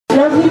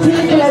Lovely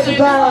people at the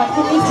bar,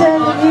 can you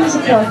turn the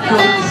music off,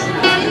 please?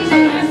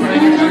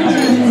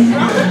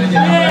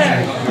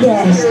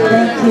 Yes,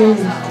 thank you.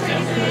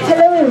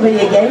 Hello everybody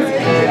again.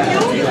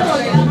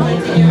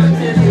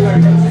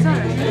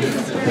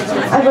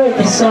 I wrote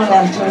this song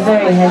after a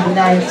very heavy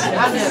night.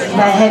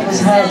 My head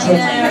was hurting.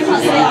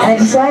 And I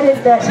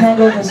decided that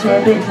hangovers were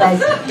a bit like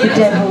the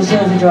devil's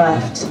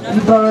overdraft.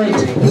 You borrowed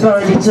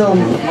it all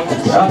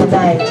on the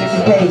night and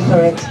you paid for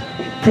it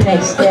the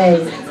next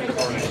day.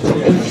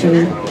 If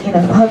you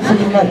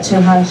hopefully not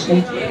too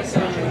harshly.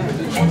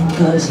 And it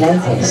goes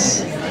like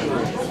this.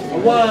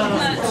 1,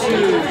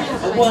 2,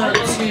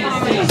 3.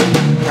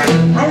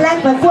 I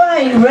like my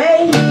quiet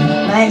rain,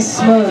 my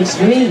smoke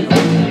street,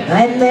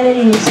 my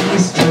melodies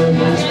mystery.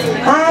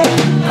 I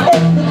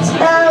let the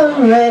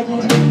town red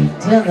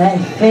till my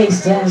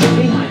face turns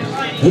green,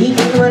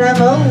 even when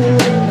I'm old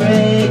and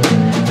gray.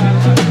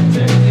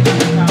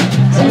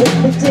 Take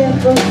the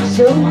devil's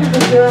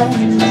overdrive,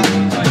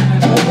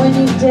 and when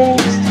you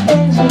dance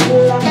and you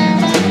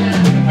light,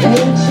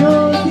 make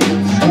sure you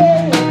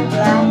stay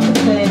like the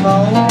flame on.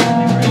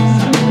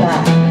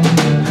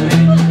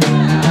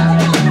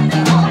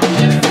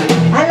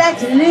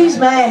 Lose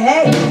my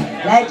head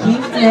like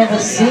you've never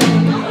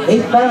seen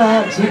if I'm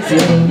out to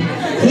play.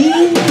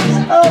 He's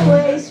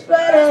always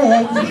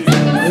running,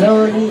 he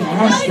only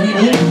has the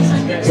means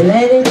to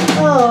let it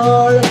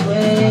all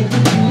away.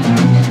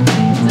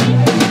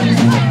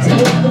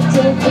 Take the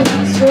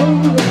temperature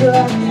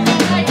overdrive,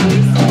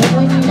 and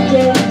when you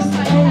dance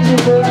and you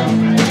go out,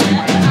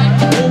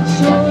 make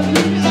sure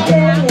you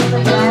stay in the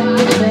black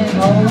flame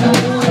all right.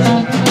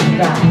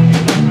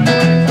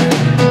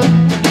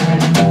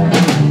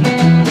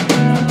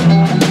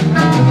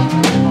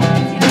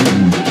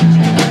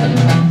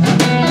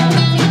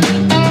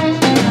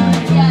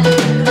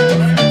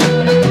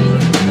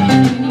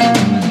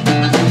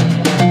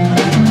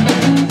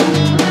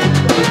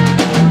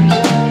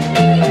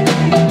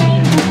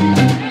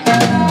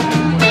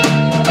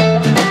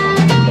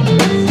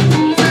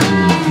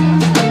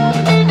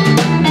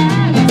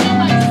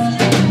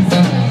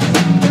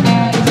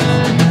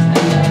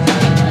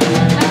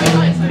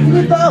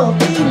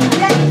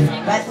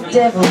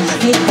 Devil's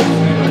feet,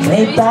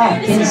 way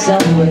back in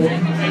some way.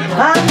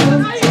 I'm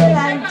until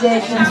I'm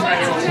dead,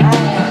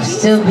 I'll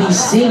still be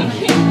seen,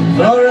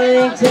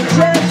 rolling to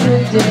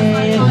Judgment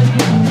Day.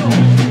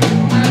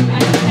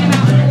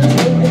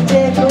 Take the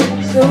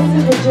devil's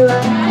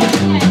overdrive,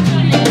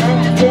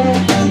 and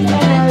dance and I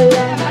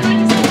laugh,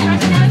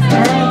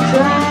 and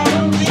try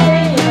and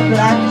stay in the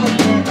black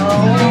and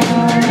all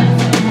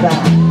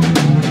back.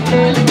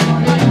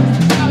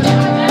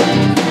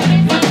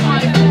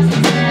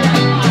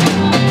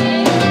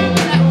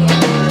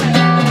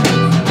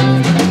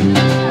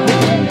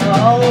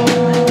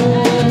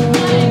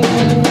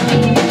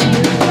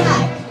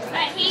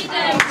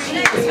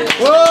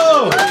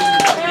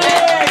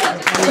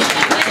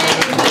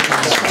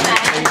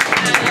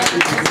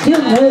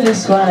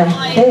 This one, I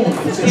think,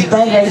 it's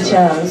by Ray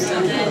Charles.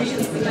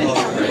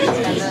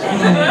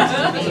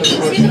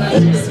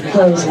 It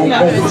goes like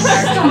this.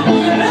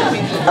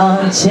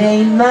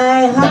 Unchain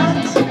my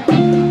heart,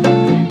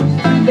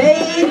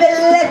 baby,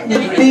 let me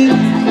be.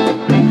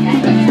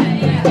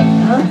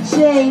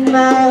 Unchain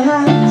my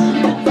heart,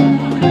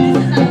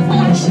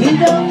 'cause you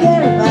don't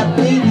care about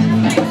me.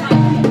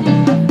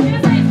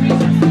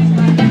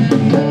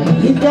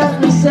 You got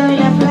me sewn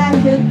up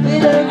like a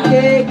bit of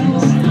cake,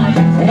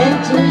 and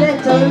to let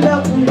our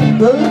love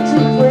go to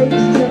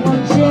waste. And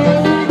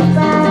unchain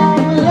my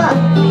heart,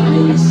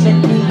 you set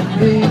me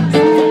free.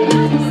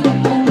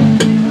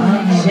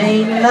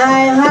 Unchain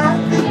my heart,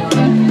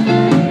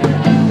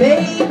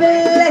 baby,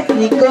 let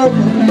me go.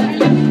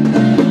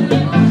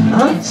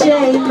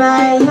 Unchain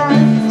my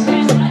heart,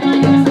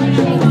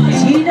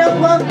 'cause you don't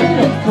want me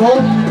to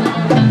fall.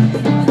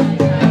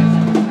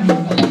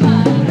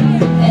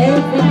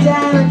 Every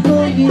time I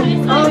pull you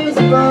on the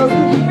phone,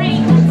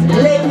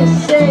 later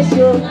says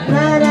you're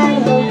not at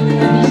home.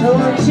 So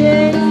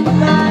unchain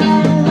my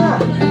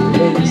heart,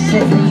 baby,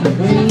 set me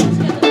free.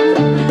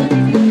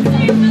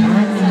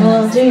 I'm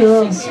under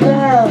your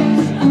spell,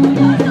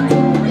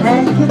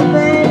 like a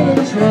man in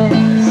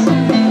trance.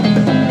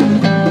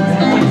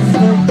 I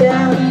go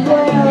down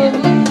well,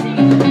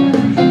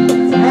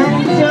 I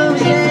don't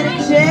stand a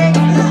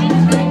chance.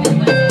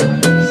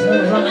 So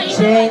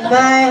unchain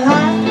my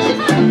heart,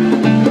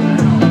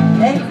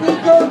 let me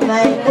go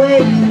my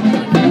way.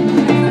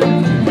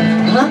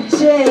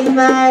 Unchain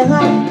my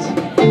heart,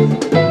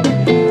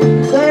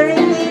 bury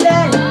me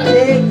that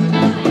day.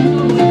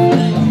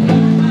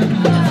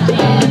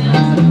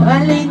 Why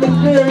lead me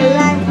through a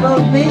life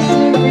of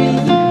misery?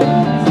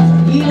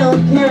 You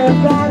don't care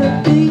about a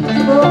beat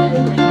for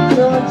me.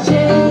 So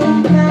unchain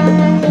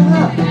my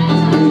heart,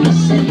 you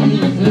set me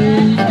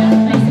free.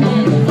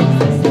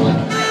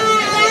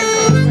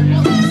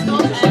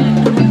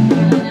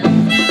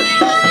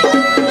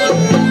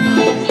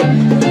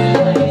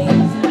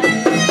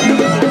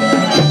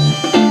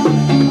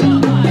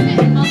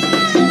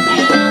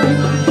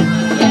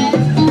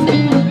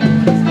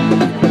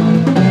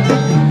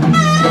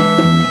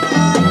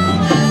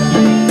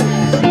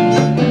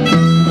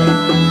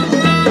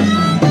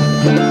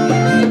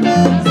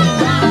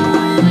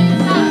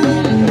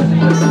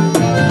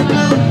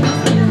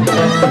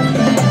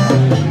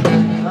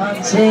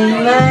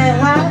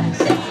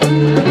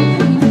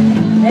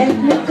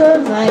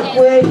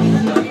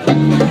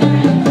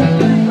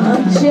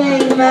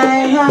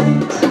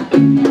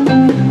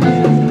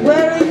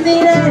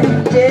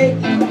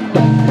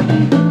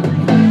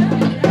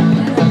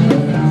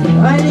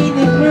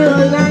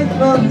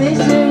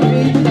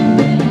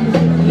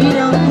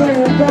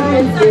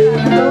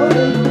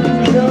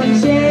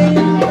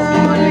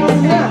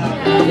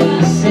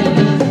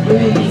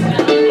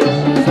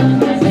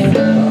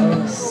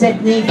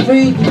 me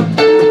free.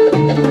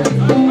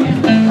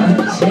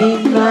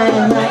 Unchain my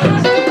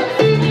life.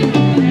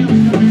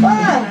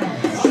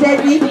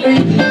 Set me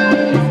free.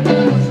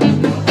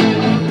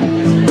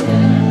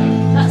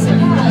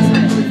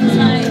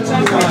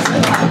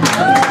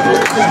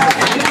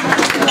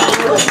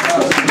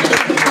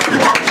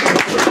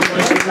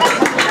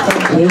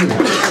 Okay.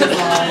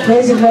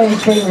 Here's a very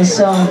famous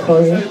song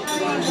for you.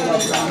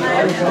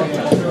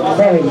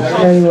 Very,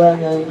 very well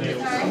known.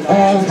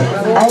 And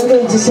I'm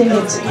going to sing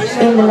it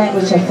in the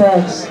language I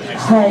first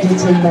heard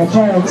it in. My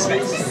parents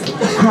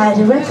had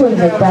a record of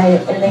it by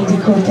a lady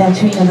called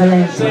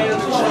Tagg-Randall.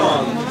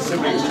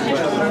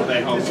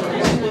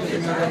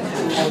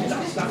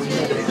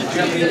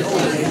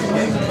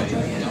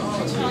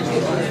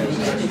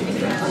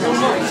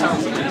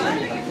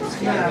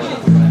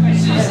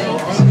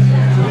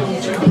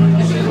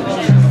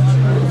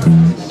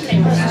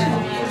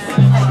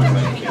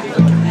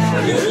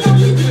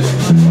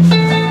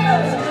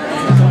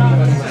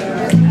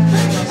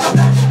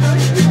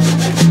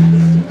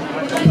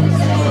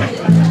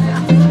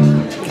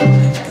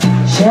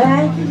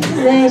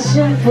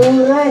 Je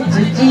pourrais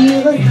te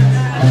dire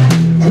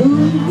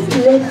tous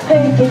les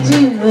faits que tu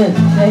me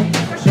fais.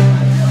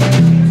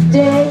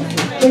 Dès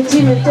que tu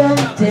me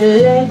donnes tes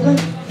lèvres,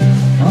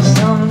 on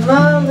s'en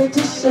mord et tout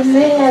se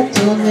met à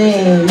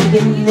tourner.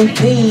 Les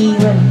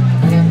filles,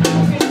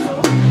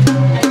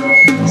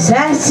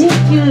 ça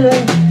circule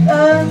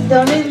comme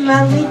dans les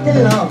maris de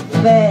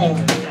l'enfer.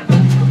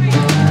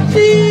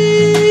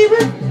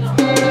 Vive,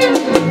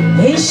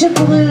 et je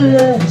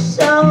brûle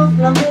sans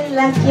flammer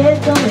la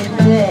quête dans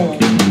mes nerfs.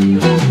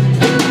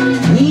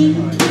 Il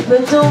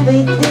peut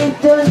tomber des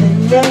tonnes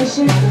de neige,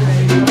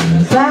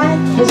 pas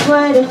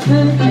besoin de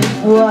feu de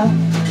bois.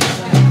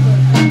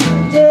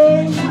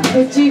 Dès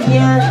que tu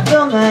viens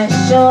dans ma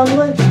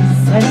chambre,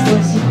 reste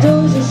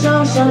aussitôt, je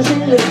sens changer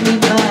le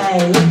climat et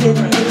les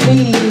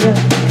filles.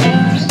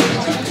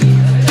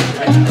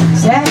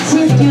 Ça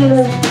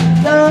circule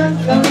comme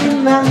dans les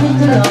maris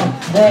de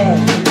l'enfer.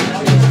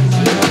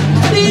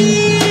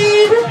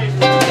 Vive,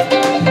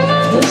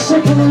 et je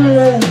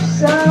brûle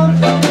sans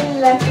flammer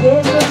la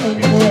quête de mes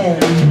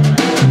nerfs.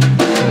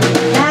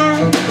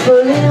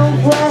 Napoléon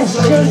voit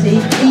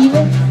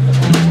Joséphine,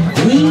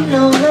 il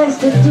n'en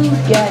reste tout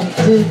qu'à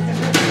deux.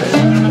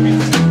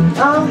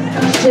 En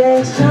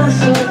cherchant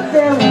son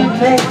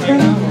thermomètre,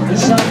 il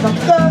chante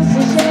encore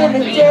si j'aime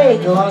tes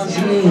grands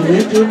yeux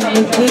et tes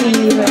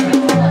filles.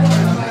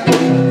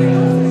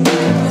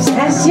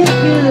 Ça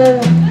circule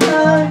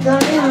comme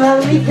dans les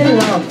maris de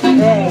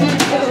l'enfer.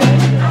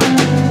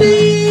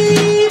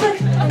 Vive,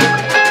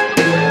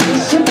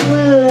 je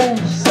brûle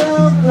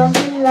sans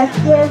flammer la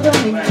terre dans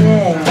mes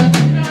nerfs.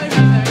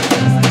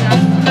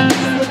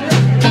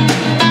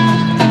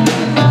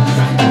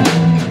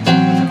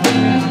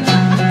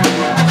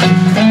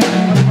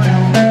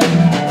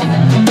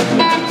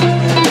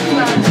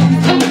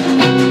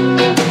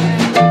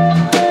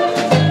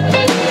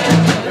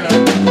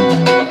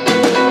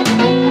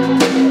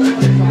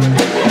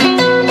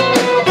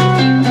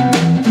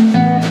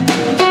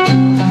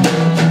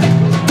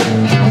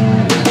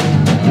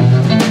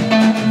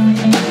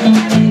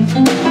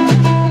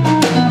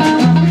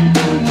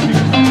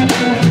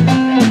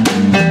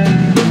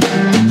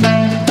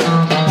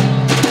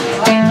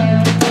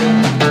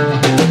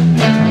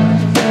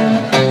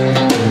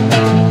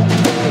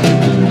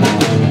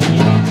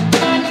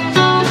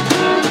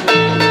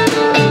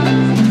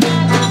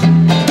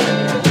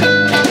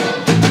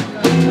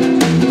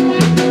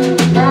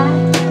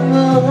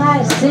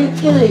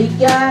 Les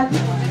gars,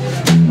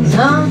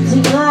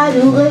 centigrades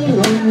ou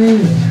rayons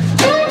mûrs,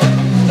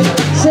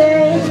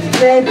 c'est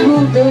fait pour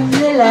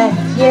donner la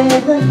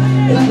fièvre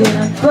et que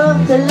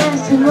n'importe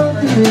l'instrument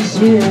de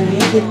mesure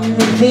et que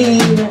nous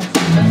vive.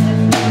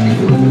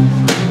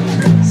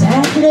 Ça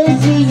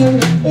grésille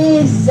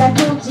et ça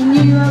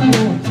continue à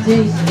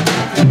monter.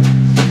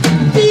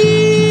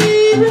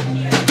 Vive,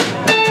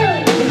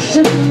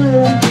 je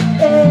brûle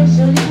et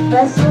jolie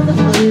façon de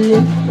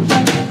brûler.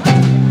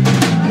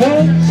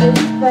 Hey,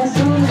 jolie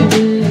façon de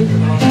brûler.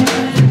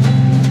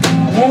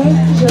 Hey,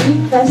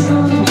 jolie façon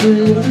de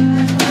brûler.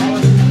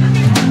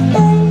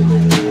 Hey,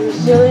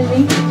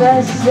 jolie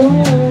façon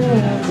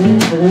de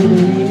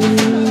brûler.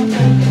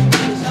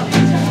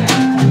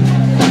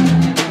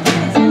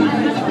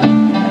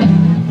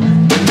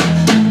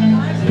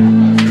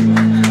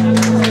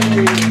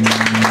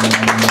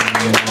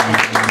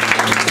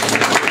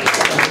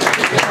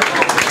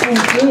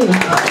 Okay.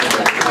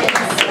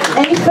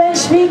 Any French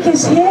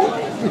speakers here?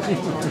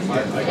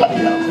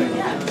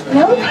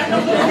 No?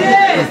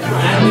 Yes!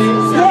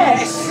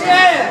 Yes!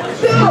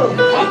 Cool!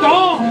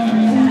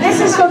 This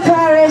is for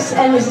Paris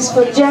and this is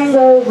for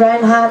Django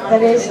Reinhardt,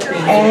 that is,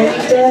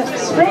 and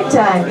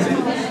springtime.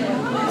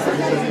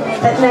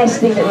 That nice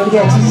thing that we'll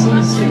get to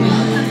see soon.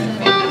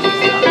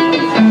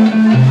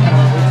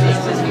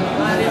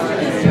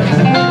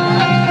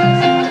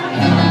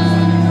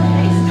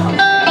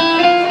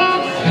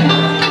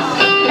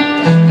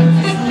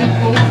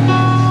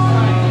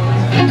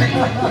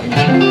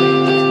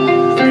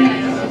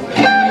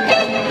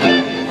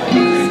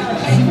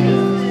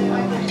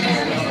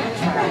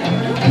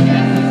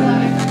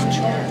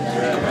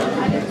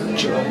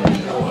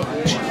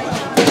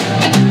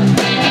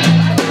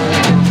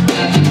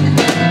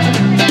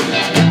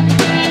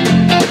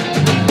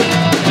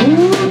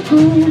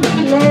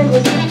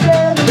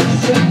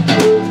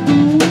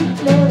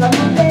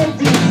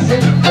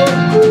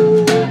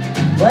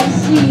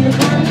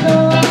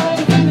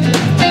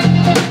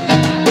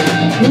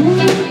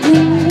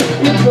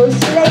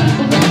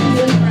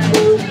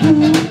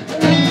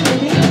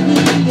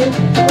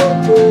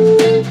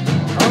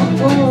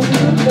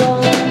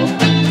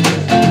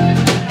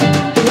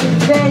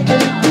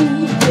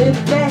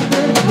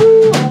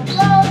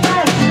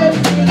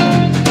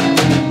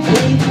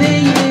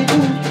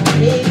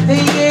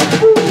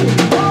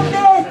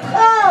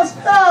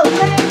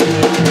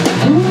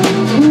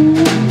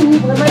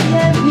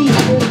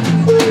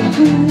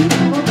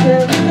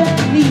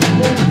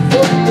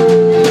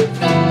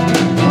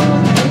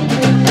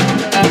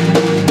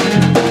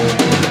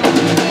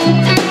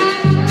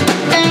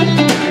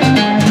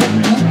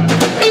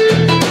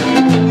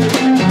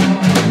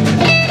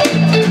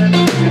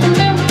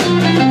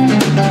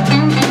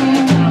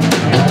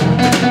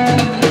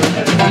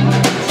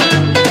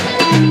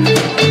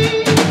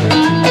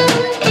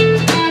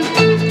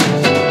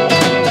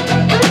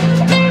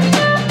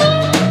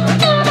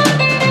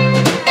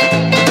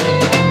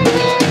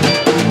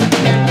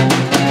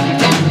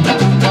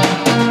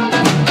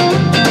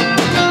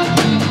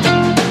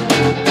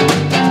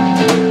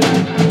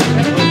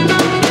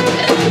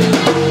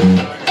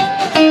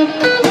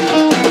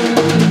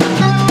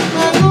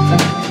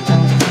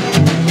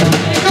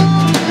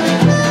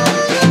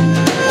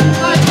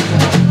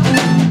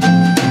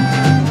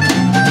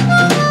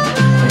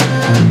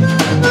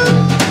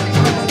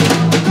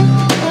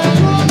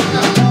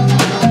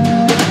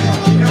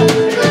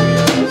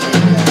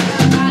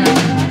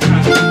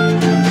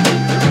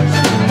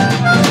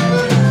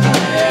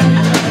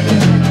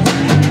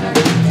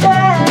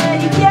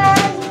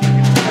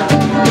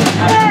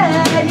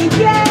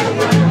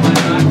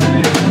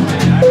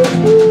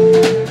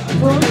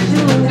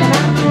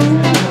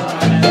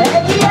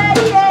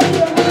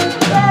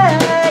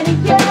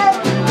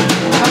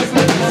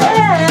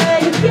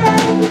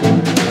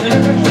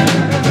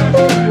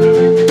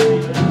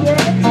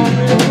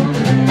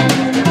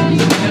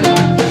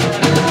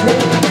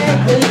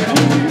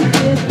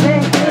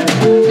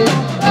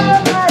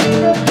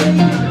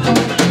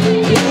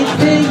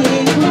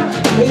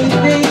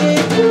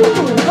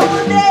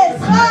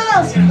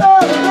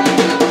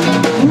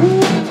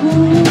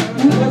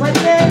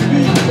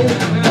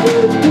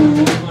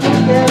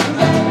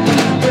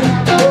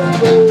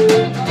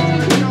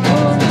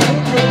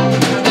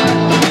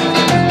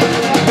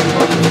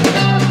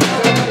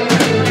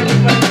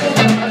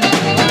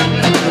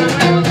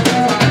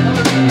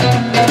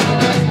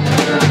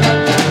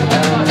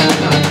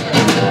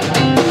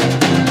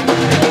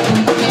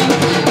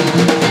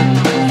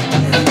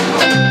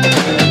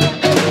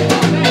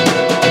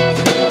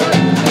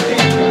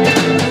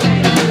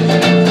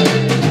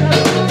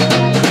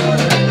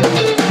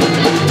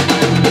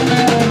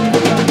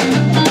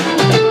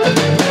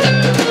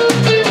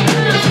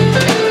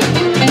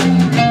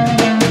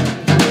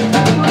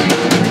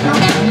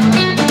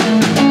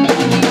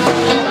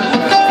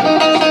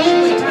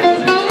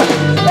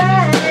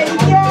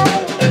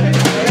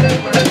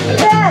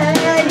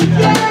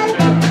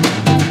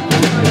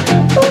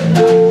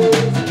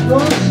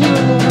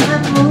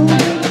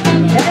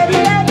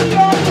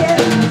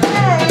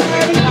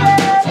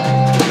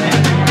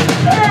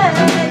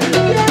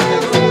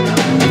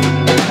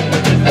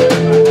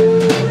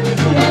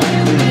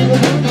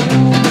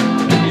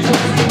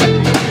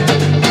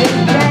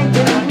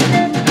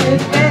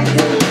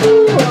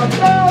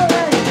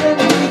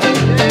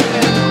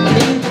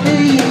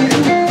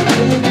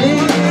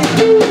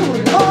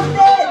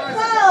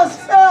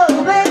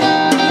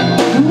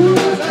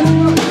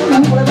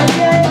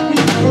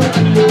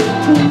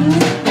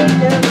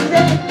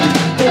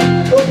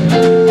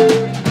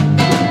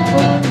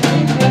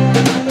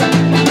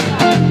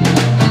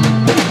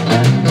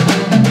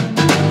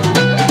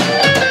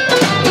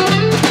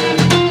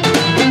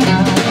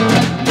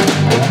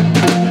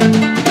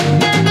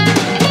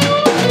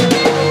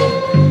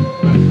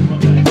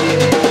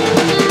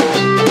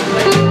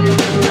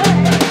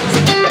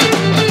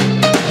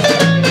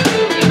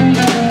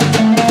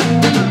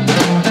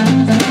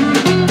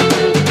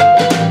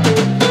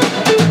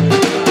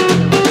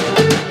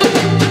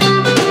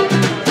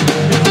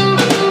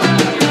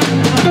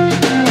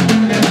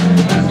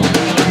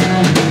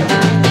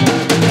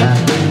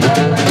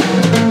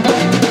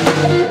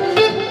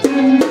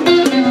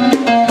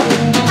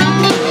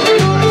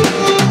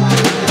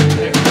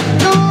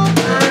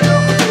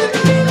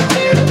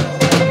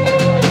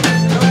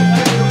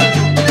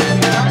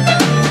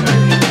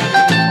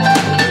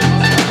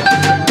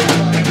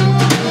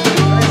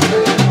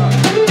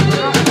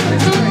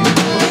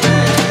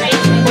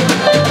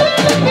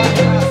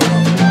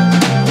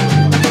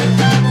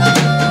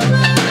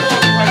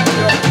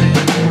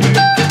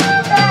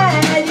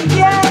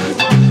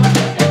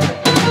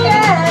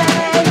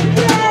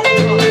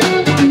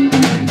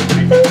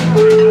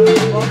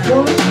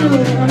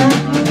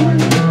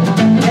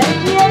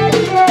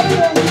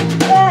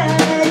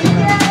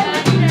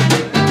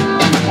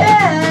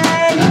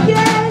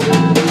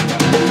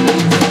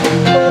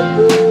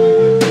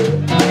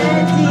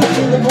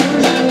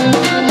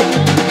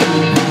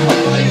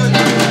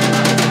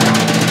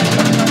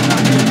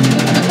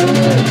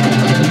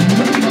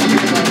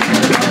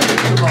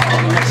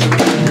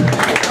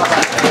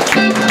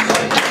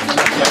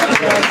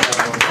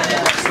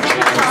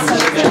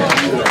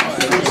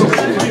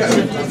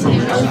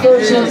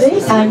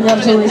 Unfortunately, I'm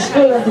not always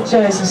full of the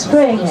joys of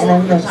spring, and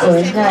I'm not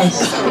always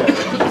nice.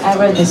 I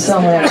wrote this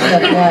song when I was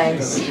not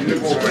nice.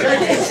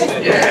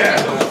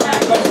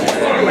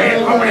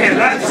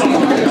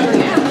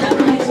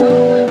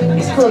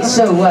 It's called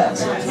So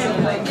What?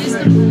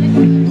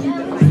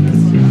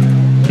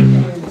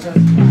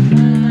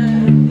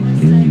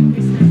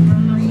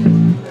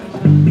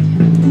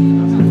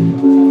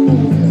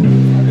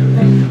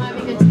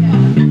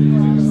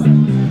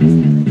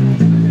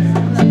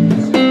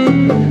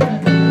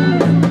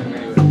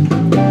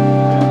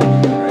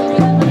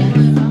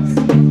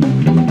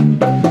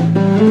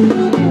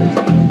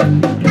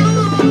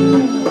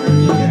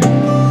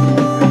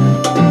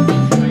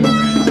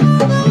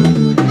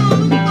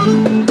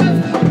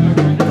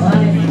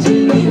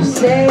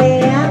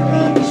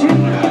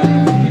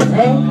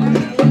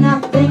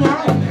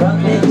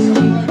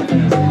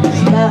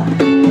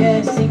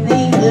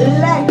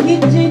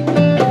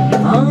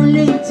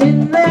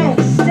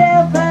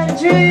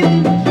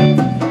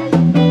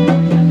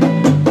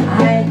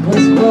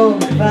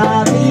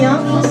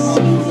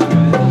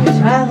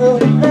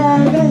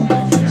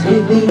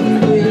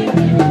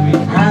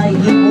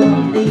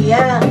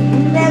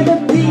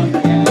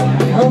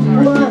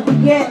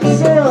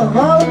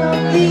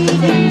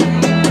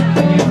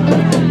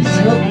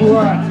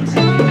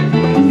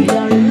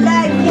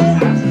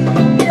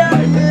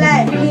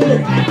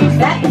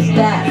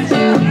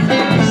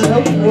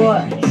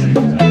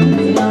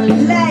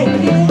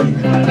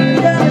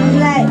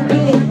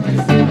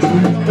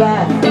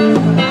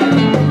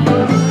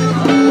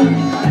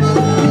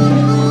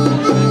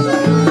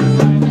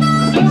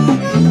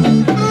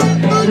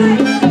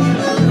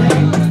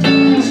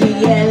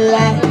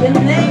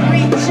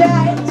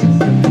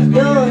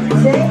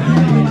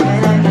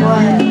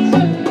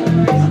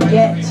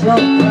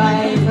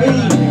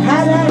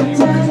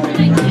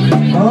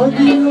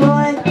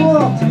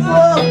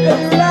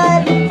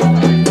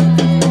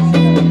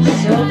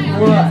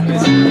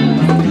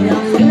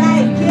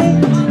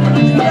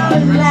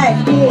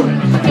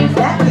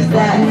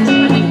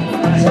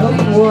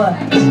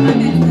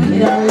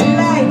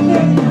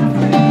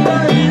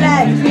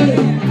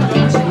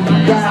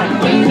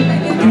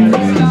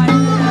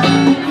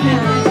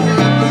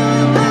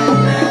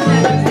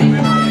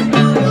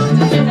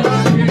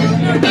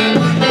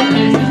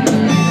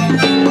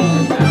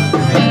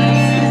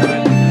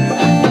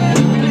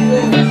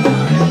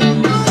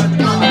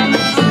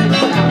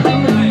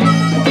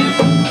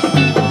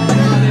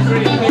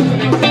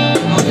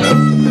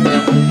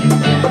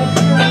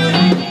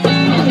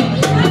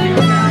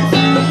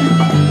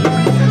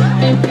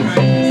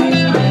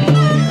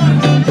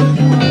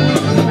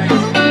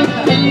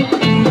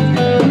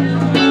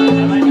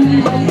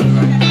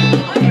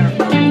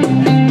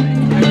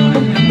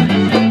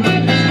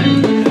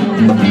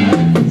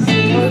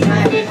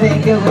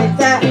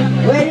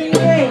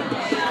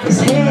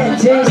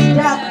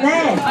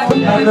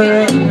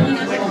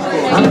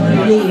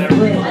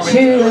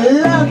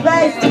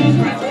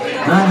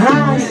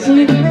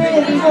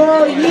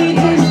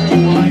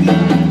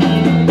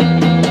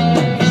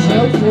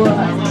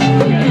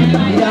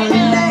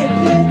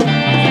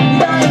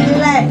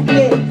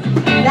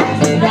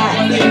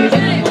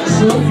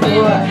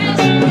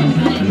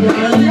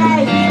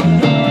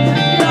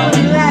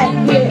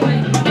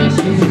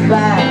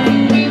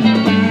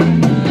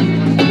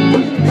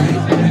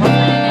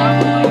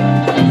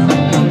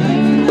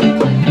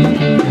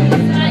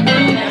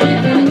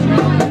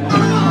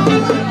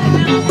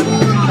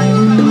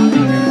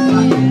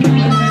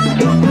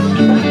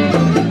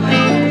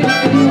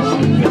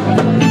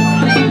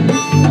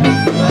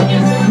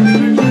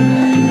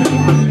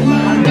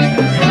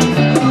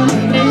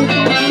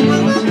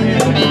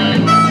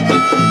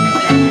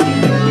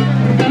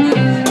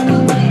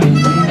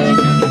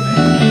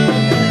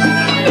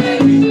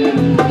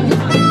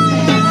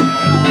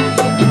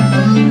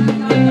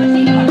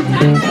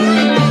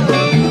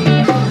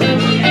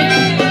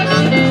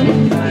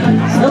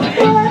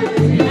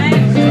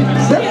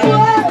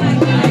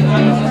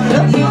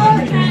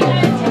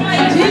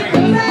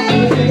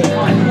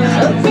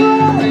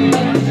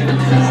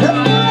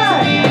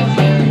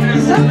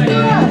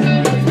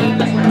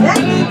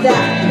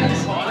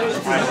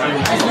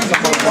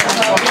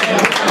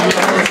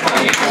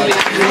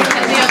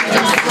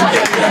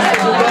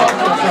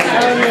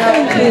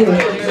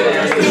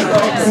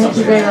 Thank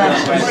you very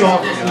much.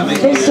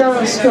 This song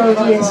is called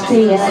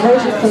ESP, and I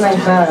wrote it for my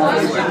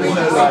father.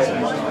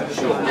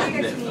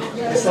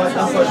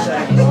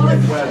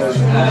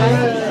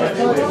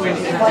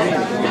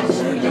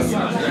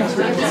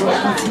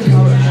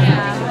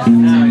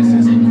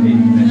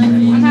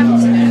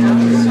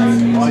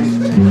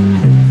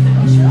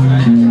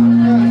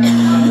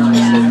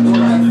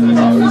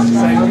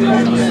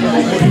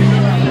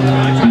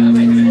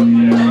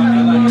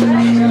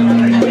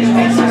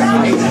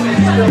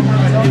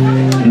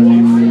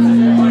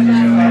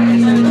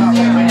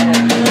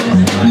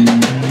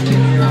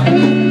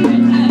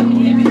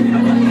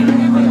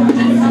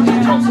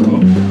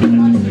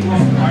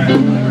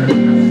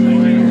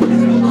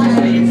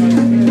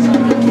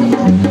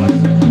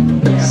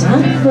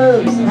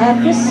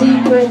 like a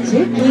secret to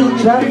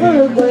keep trouble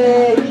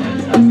away.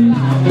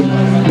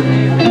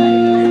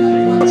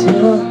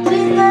 Till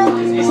dinner,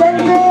 said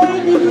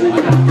baby,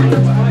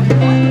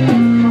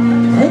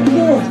 a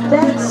gift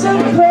that's so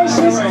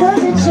precious,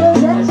 cause it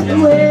shows us the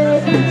way.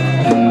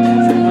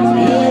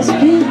 Yes,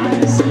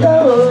 people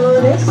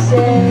slow, they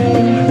say.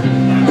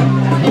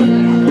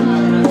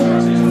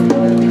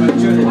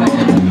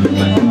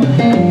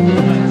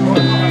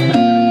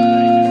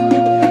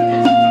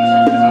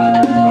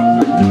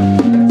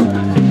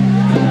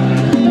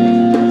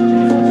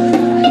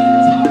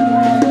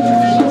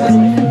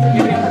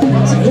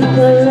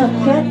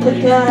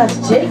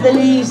 Take the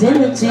leaves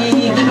in the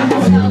tea.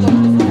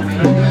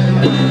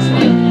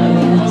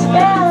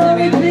 Tell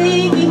me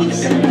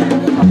please, if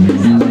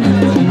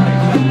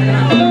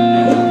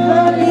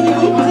only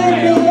you give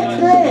me a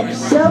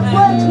glimpse of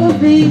what will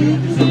be,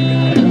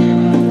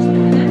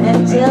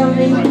 and tell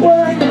me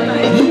what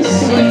you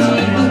see.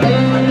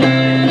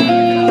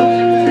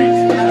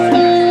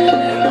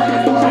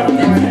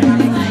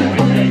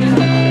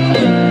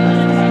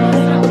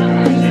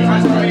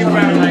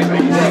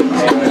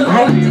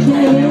 I can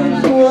dream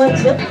of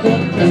what's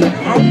coming.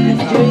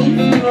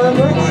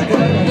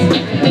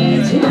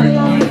 Too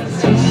long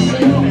to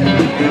see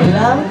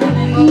love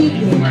we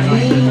can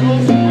be.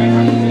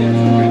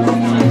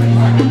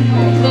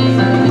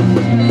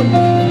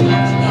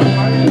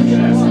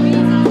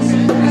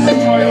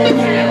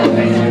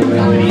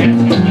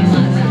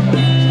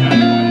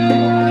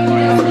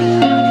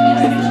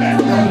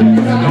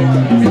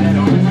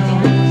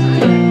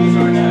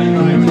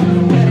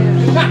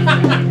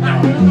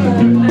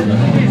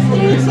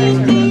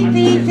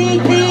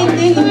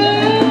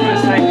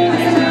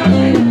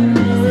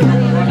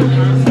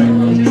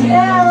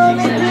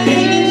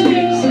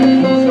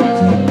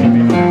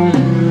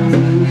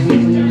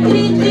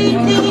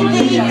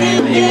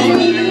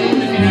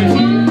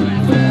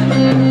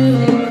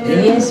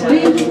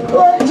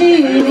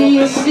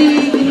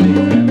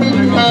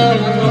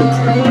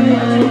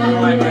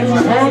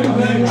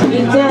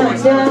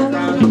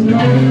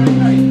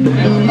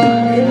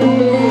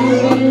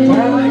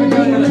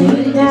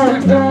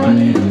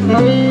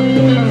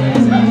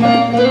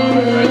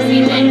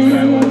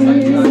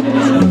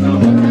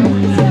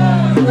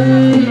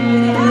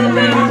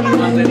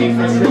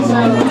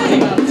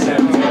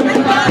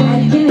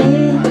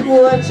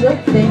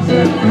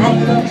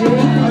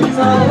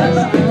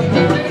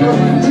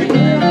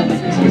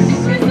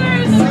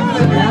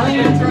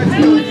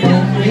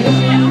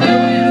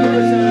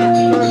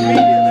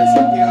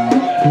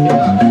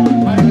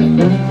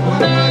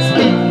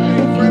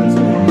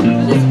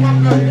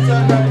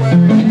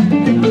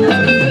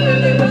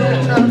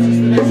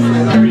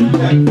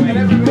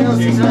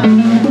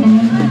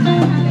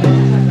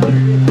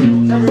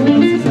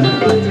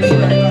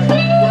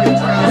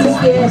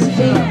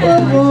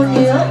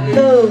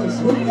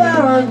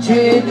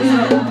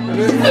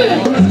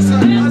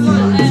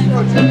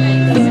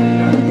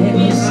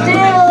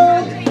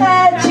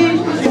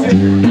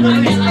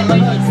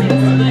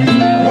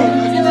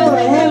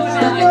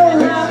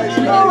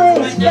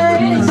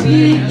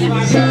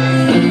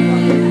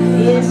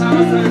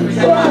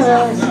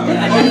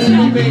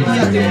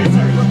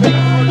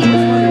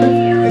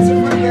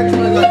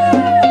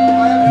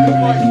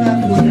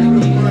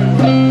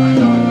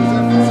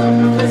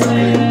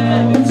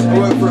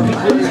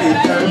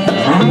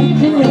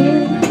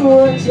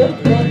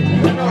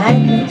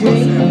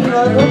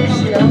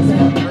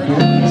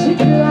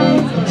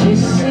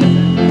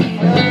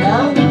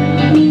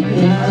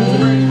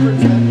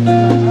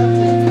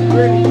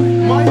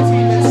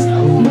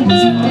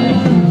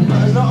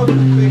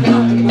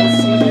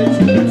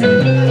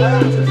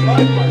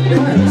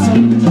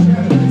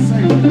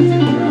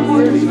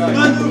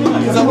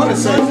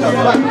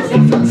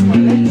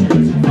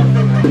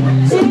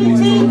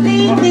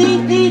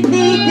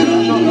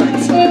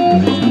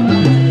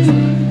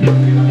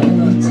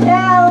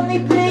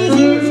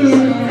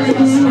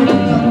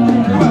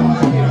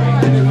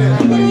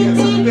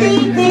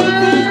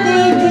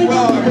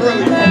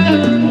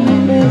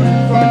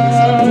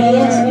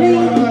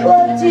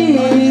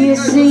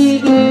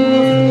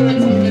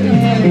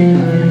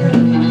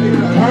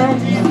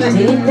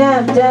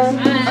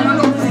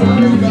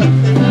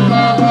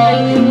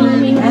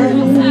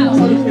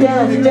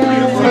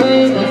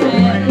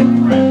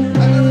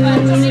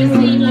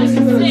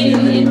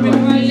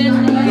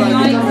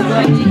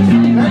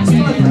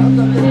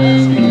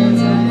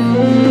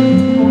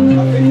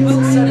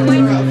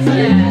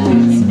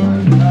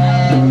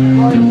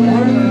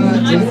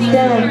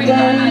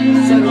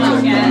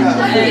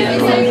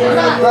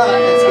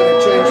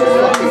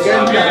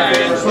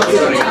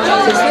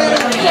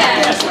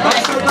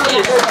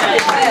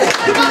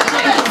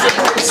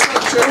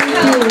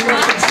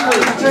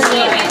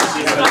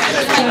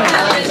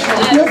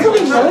 You'll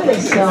probably know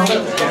this song.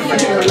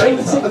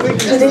 It's a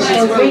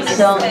traditional Greek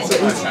song. It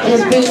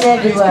has been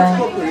everywhere,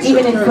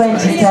 even in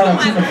Quentin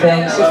Tarantino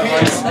films.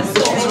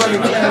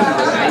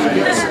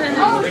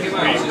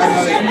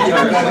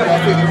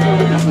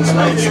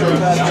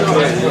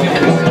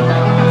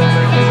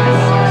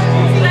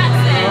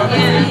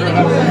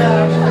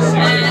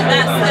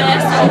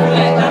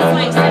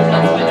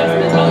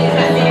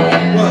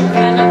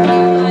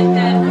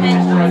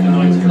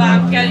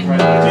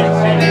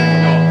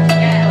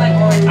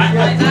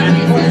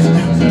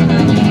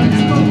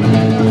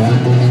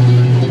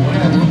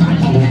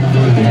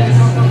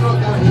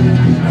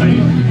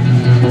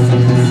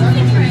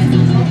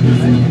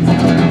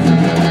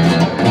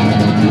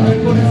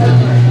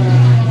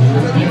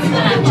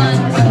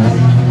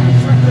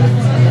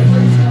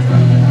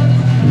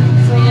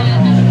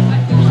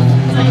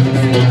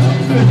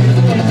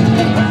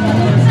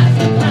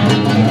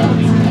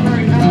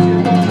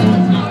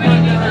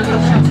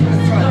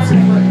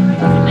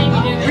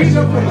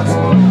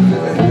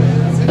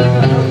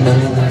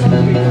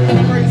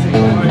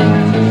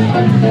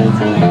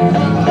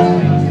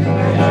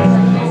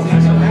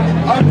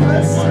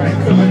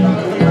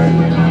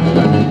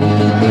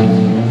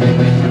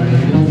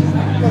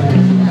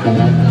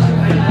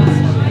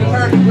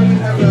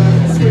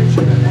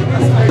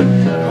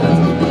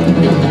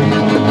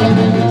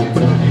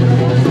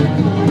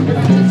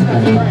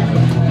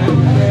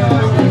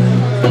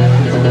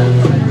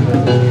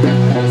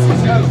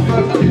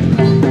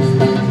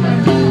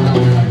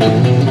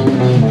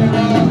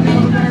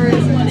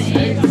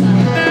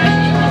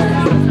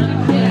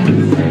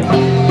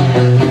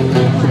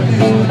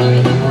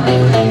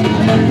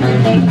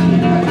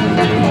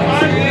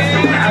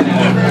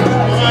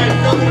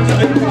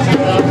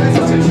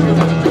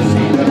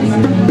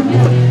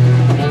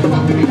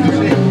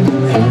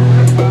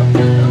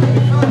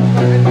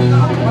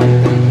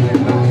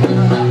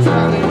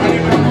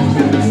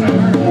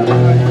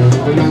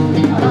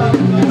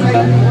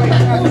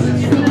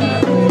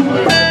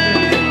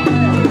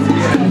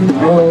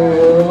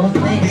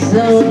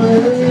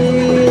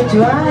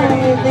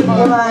 driving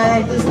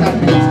wide.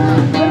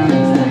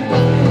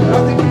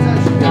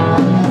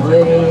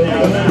 Way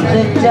in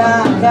the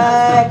dark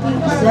I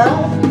keep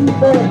some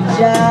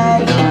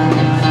shine.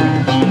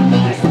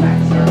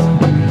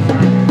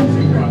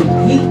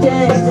 He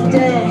danced the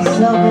dance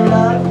of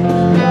love,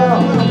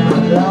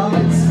 long.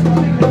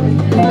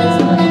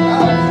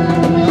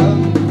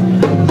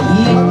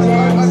 He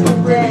danced the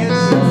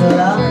dance of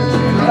love,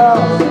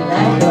 all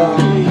night long.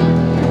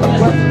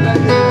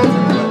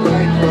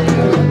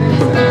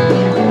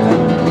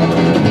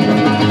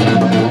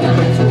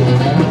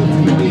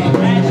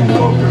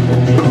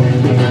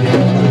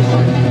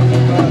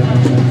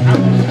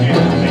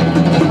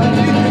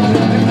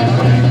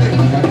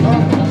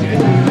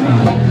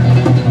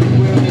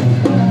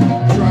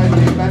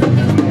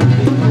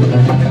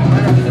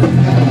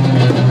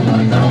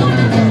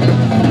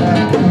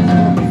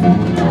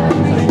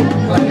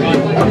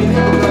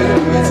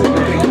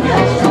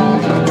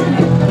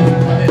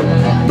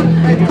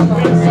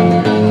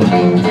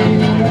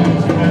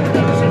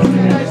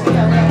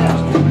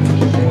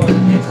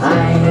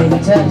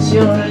 Touch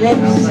your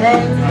lips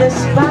and the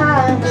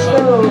sparks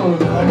go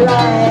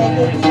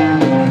flying.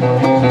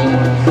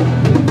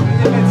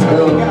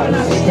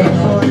 Those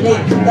simple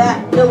lips that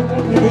know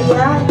the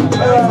art of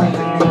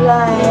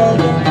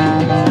flying.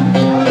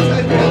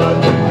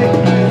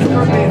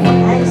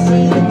 I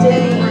see the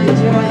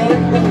danger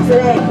and the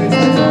flames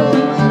go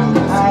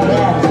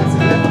higher.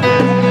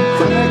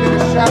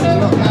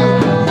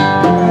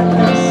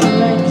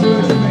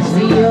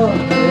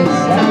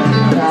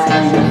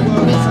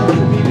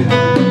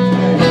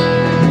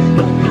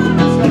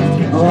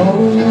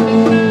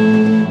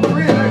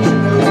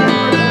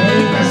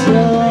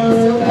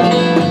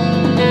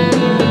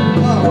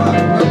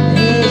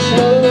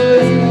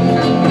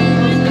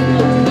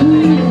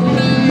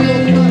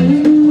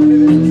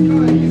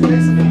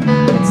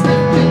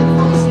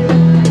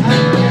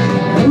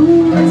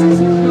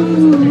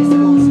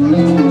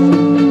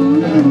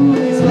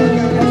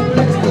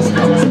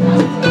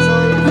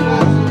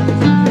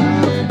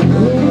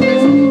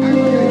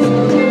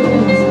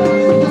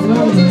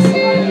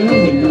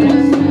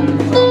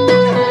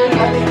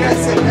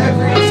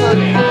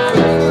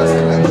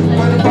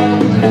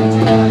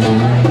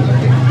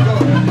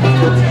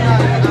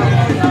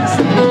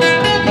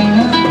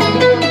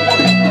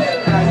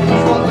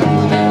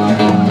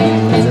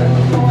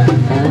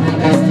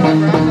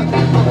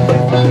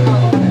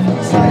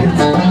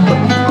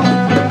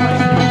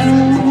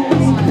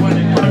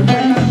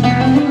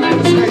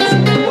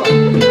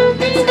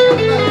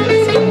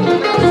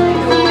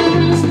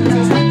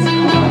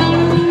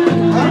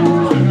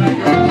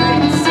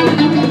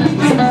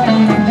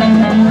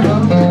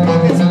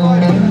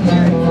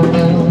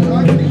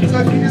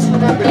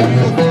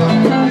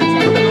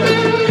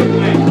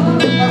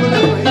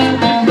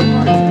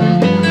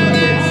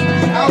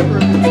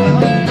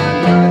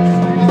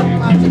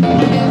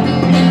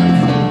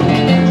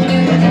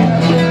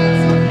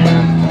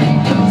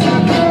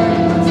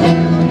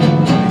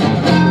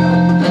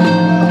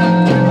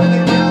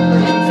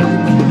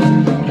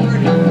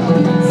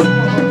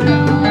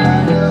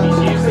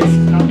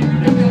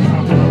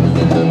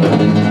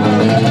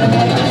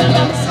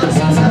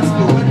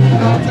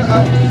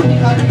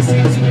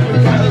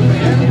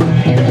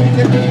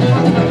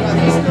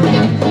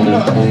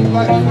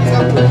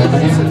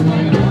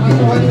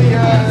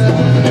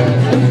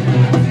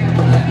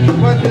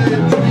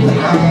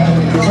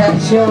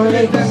 Touch your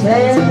lips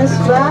and the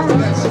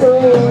sparks go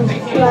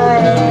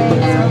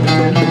flying.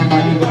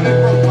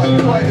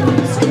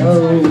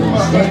 Oh,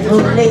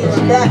 simple lips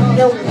that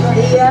know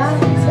the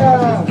art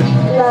of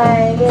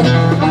flying.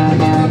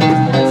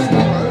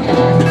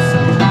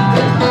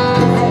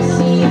 I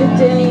see the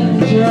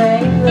danger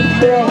and the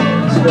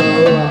flames go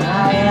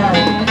higher.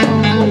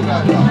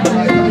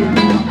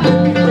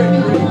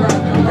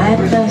 I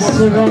must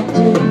surrender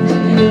to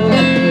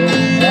you.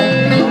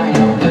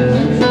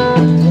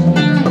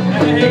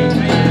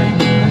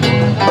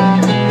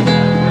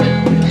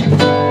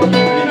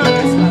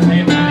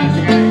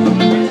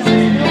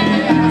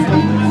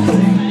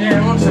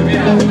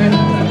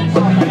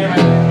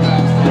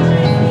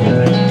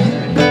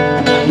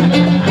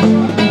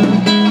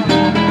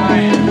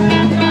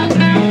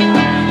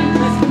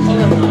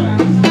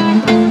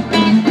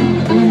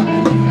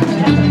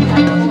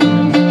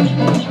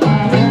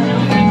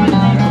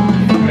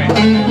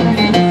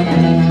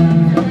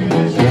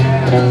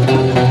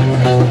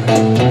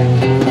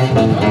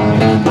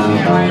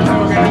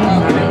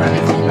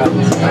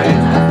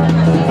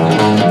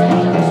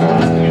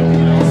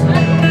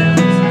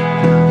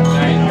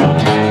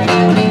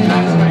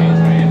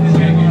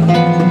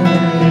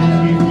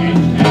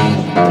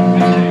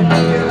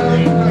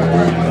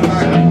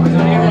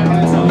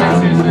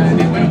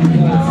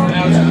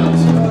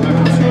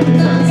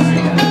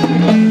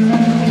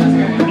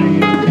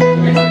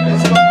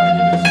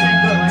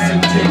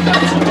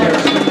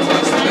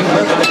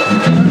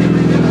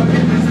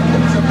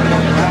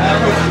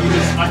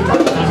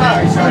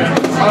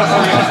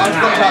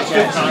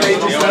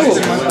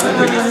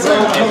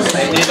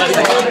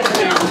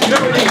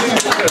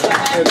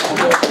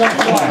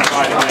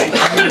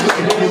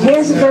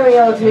 Here's a very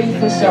old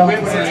reefer song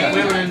from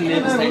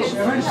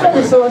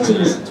the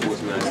 40s.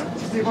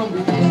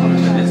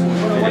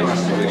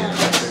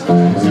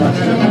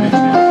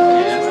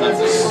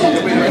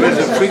 There's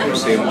a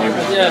frequency on you.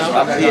 Yeah,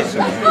 up here.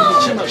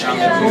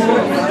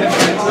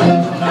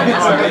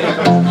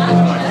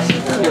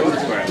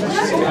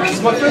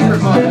 It's my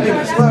favourite one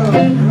as well.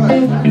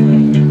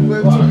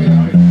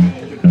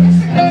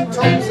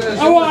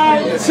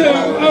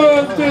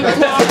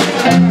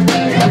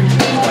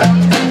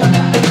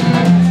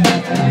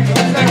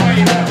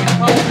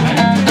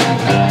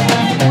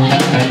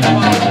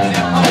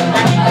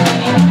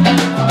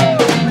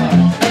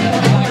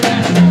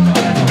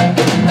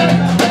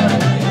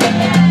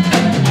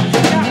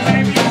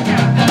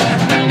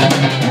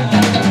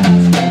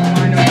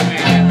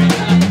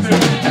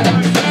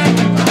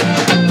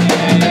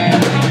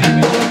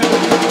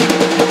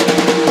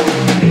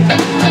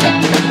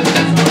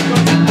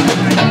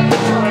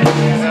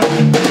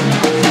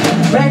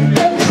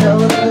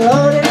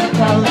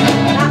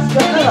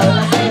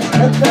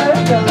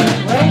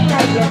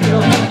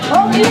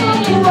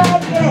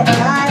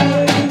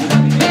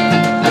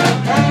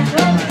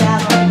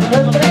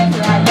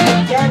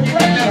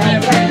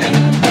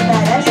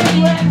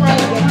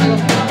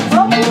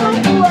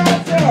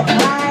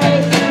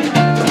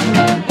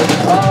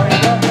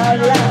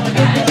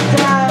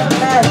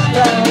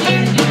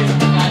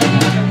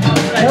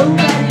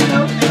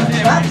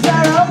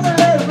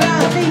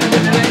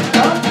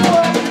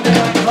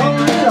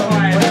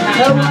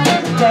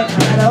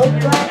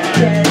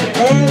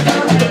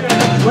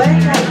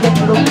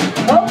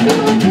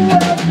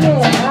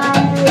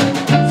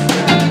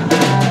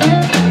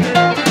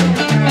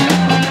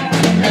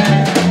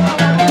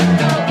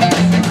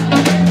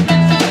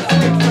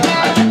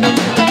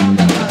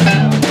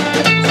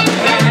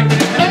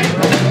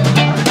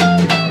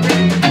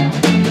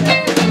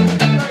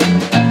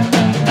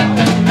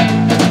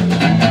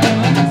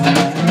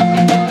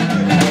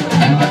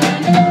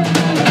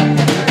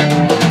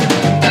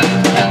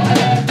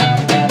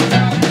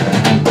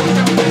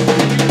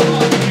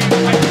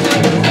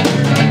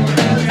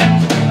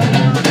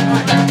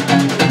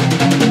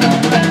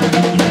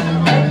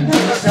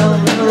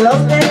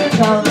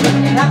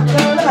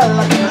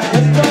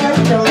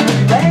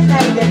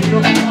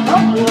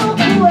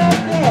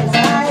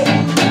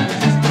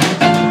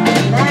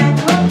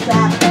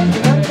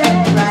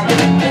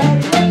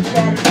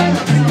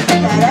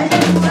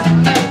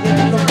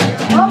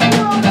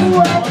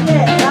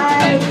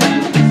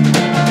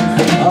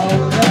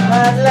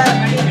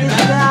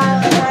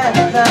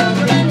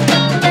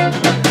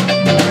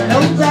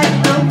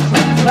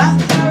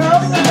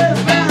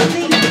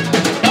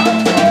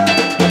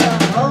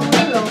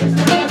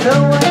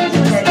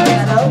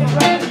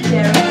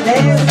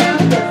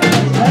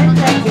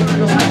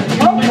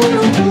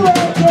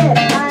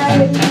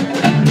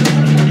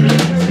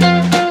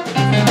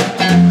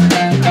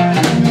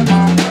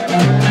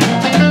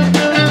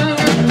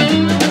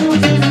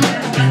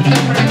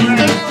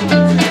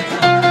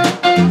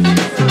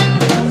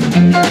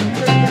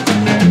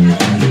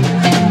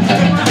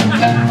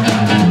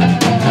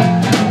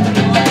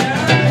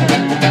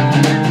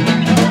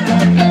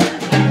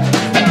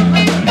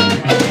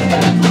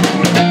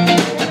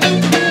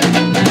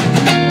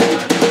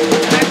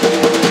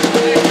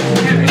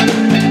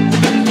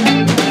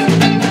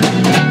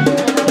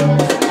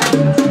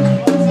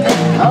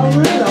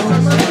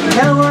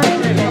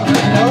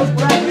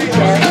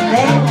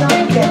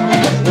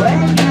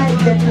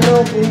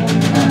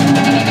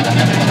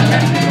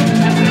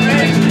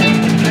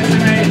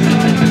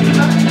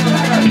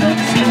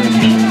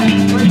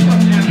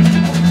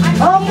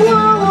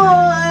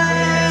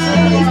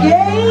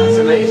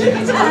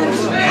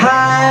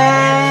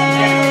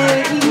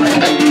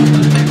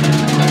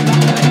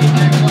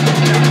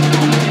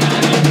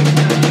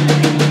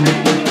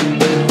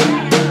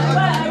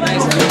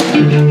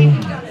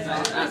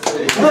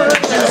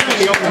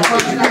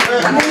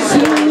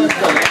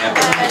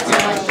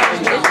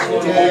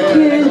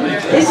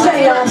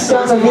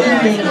 I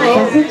want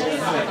to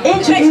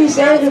introduce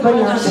everybody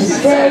on the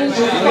stage,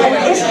 and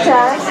this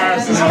time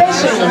it's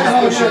especially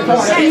for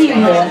Steve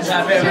here.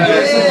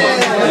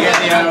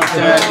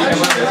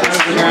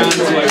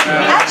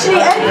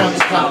 Actually,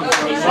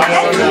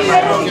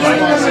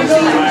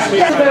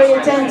 everybody's very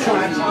attentive.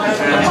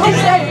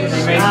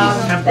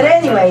 But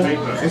anyway,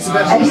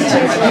 I need to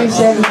introduce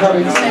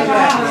everybody.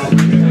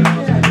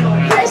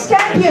 Chris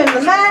Campion,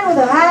 the man with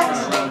a hat.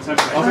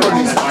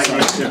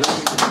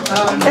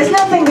 There's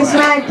nothing this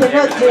man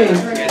cannot do.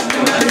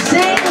 He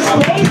sings,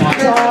 plays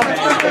guitar,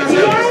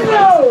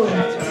 piano!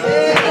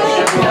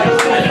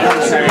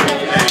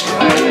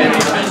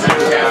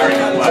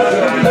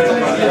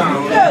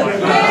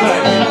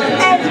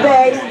 And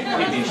bass.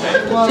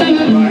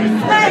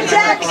 Matt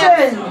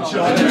Jackson!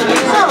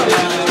 Oh,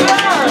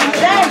 Matt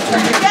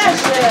Jackson!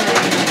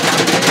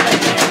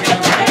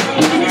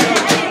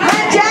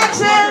 Matt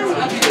Jackson!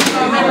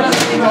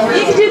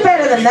 You can do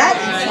better than that.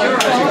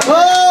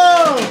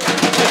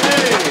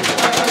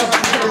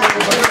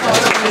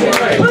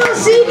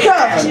 Seacrest!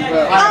 got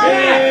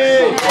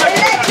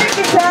electric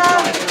guitar.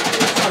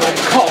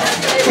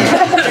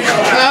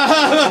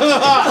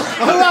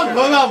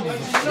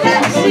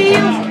 Let's see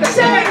you,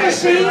 sewing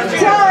machine,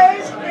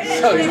 toys.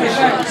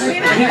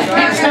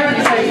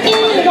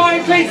 The guy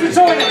who cleans the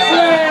toilets.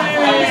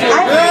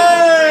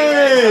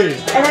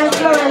 And I'm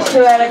Florence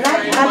Joelle, and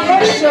our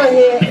next show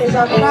here is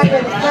on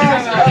Friday the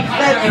 1st of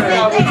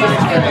February.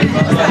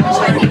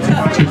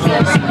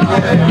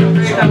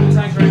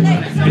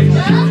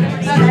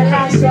 And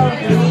last song of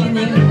the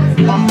evening.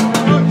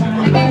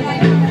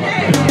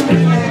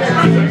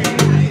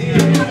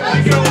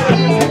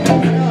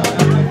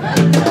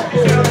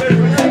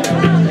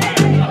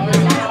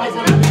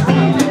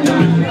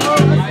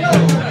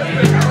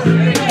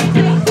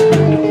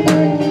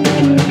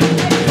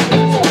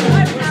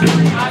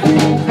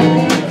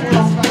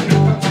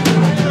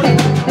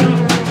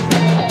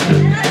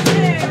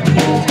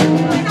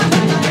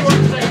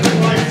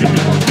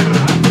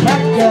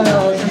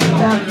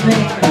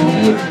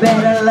 You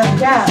better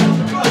look out.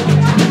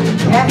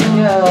 Cat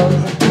girls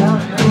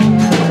don't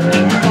know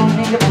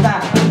anything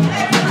about.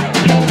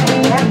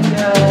 Cat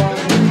girls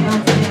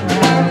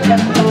don't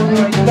know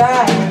over a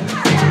guy.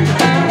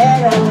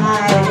 Head on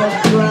high, look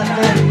rough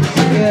and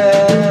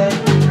good.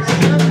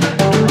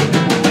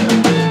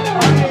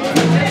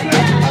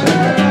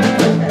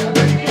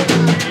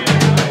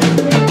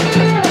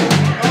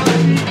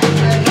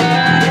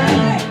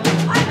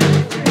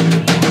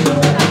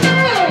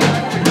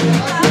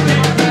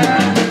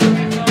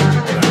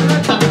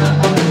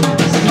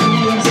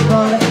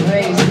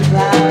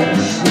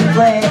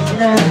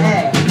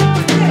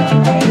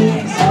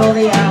 For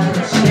the iron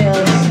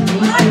shells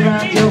sneak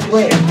around your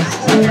waist.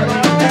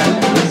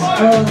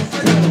 For the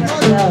things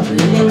that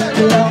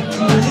belong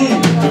to you.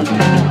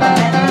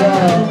 Cat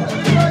girl.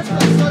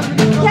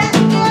 Cat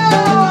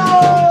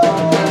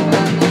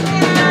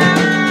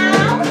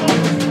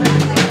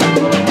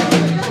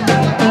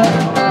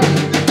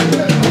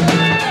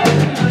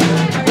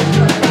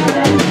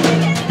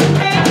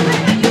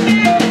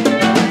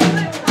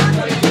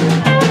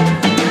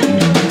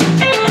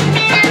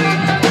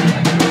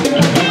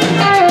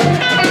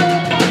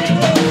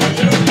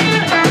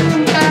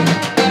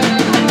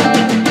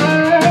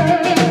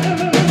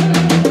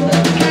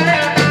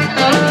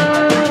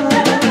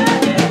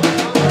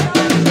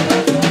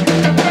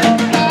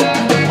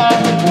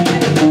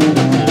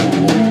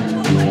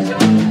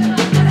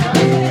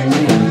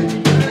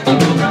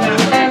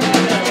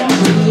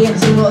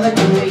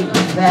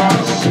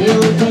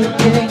she'll be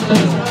giving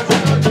you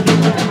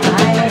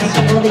eyes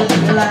for the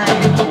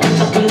light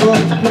she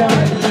will throw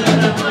you.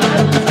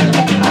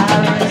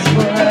 Eyes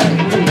for her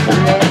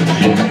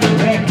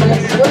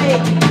reckless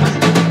ways.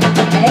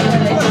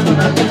 Endless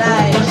for the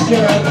lies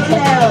she'll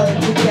tell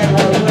to get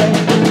her way.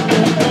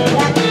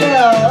 That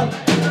girl.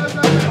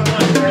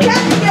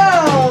 That girl.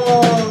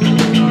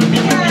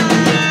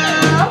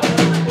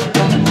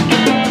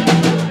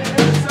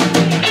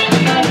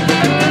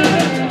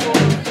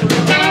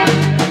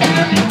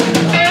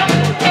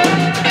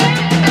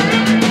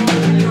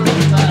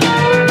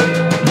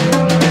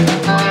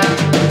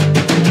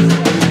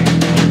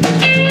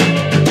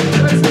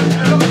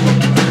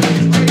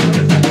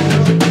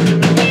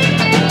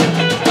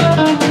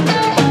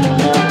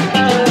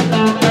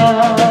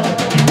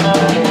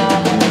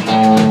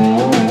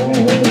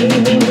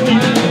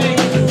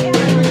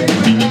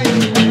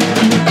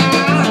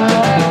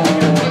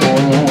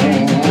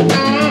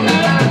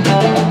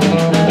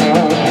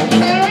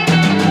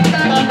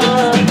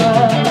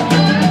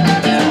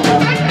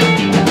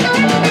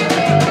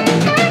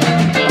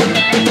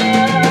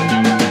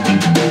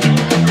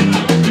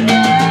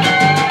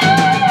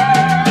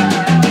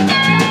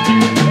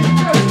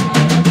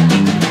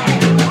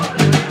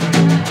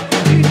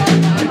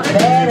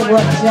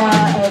 Watch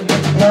out of the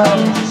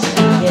clothes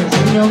she gets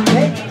in your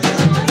face.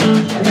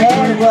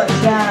 Better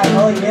watch out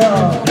or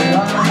you're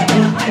gonna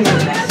be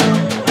kissed.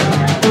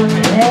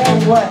 Better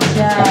watch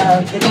out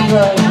of the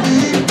clothes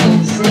she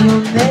gets in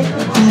your face.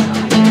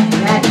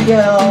 That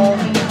girl.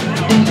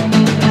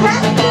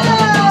 That girl.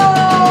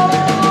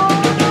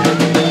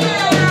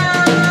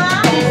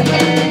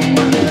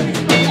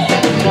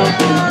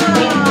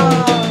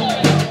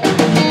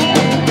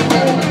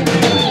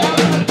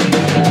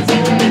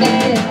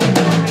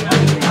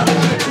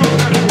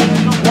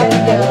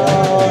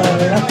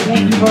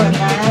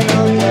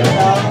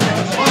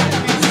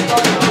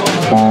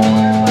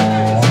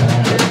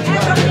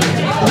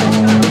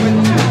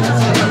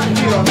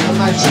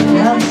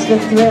 The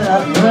thrill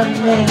of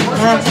running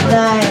at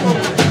night.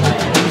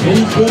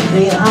 Leaving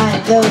behind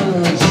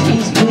those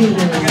she's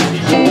breathing.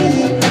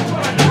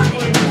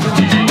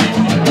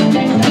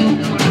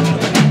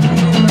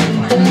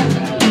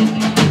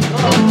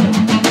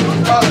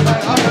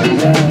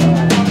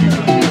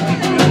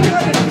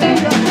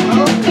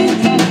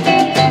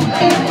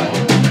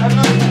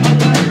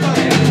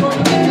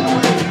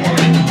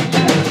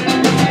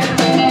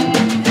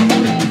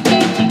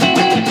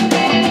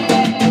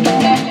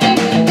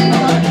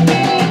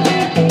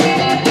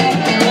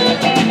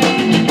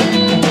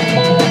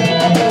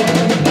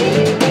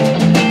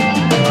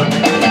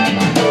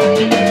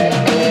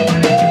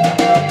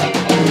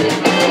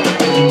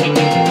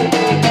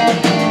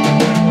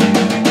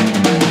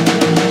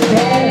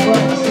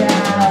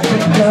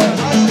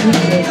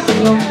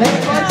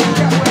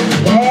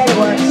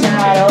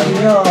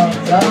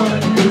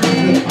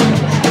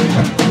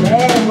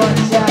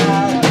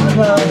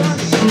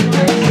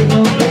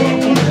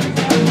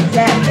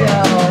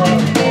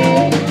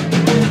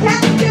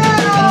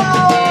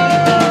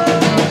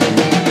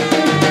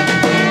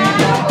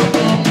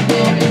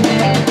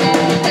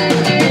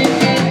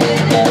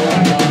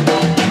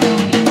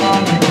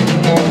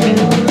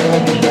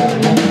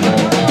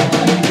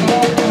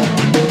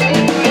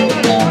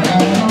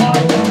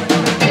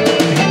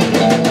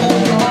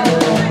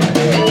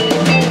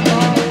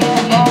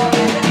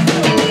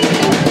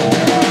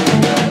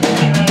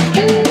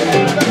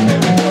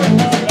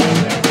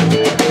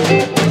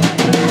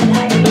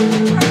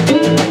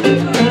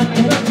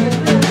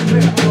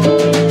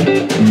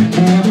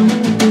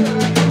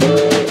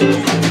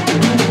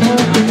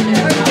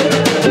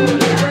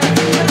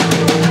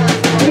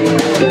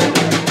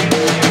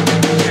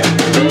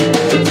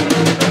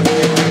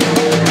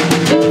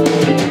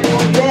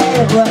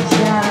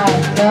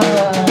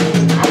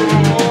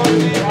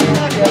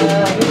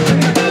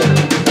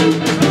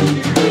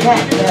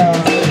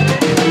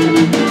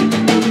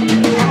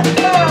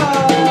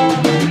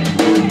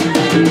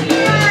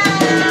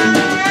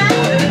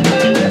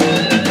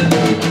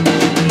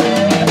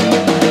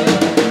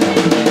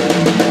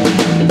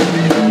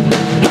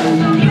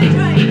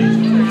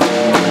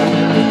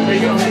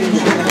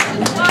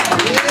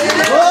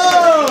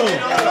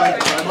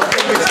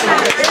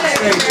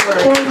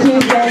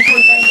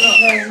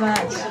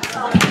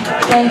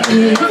 Thank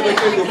you.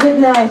 Good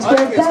night.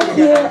 We're back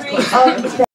here on